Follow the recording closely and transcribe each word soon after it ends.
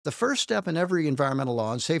The first step in every environmental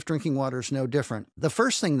law, and safe drinking water is no different. The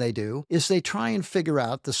first thing they do is they try and figure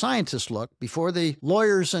out, the scientists look, before the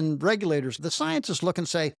lawyers and regulators, the scientists look and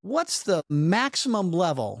say, what's the maximum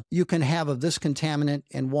level you can have of this contaminant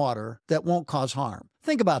in water that won't cause harm?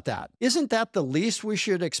 Think about that. Isn't that the least we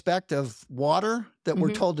should expect of water that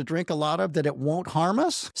we're told to drink a lot of, that it won't harm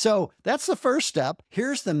us? So that's the first step.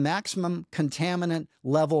 Here's the maximum contaminant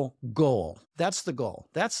level goal. That's the goal.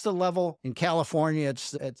 That's the level in California.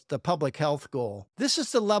 It's the public health goal. This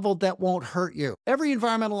is the level that won't hurt you. Every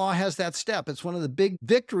environmental law has that step. It's one of the big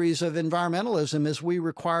victories of environmentalism is we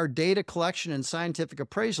require data collection and scientific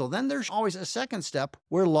appraisal. Then there's always a second step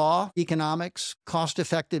where law, economics, cost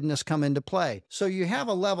effectiveness come into play. So you have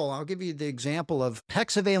a level. I'll give you the example of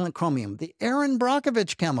hexavalent chromium, the Erin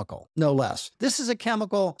Brockovich chemical, no less. This is a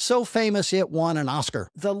chemical so famous it won an Oscar.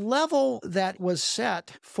 The level that was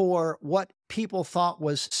set for what people thought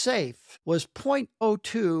was safe was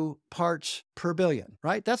 0.02 parts per billion,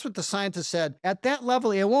 right? That's what the scientists said. At that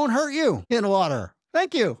level, it won't hurt you in water.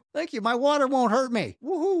 Thank you. Thank you. My water won't hurt me.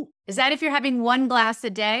 Woohoo. Is that if you're having 1 glass a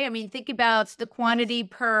day? I mean, think about the quantity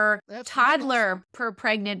per toddler, per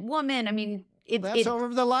pregnant woman. I mean, that's over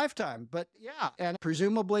the lifetime. But yeah, and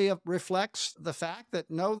presumably it reflects the fact that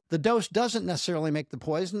no, the dose doesn't necessarily make the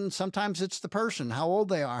poison. Sometimes it's the person, how old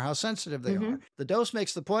they are, how sensitive they are. The dose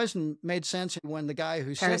makes the poison made sense when the guy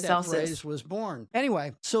who said that phrase was born.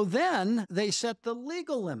 Anyway, so then they set the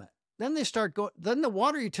legal limit. Then they start going, then the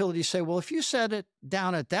water utilities say, well, if you set it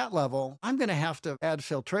down at that level, I'm going to have to add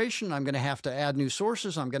filtration. I'm going to have to add new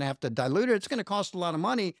sources. I'm going to have to dilute it. It's going to cost a lot of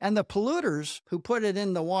money. And the polluters who put it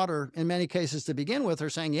in the water in many cases to begin with are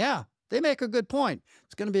saying, yeah, they make a good point.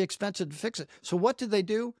 It's going to be expensive to fix it. So what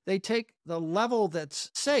do? They take the level that's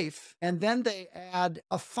safe and then they add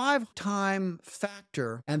a 5-time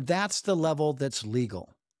factor, and that's the level that's legal.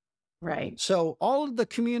 Right. So all of the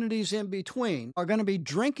communities in between are going to be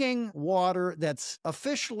drinking water that's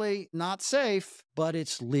officially not safe, but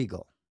it's legal.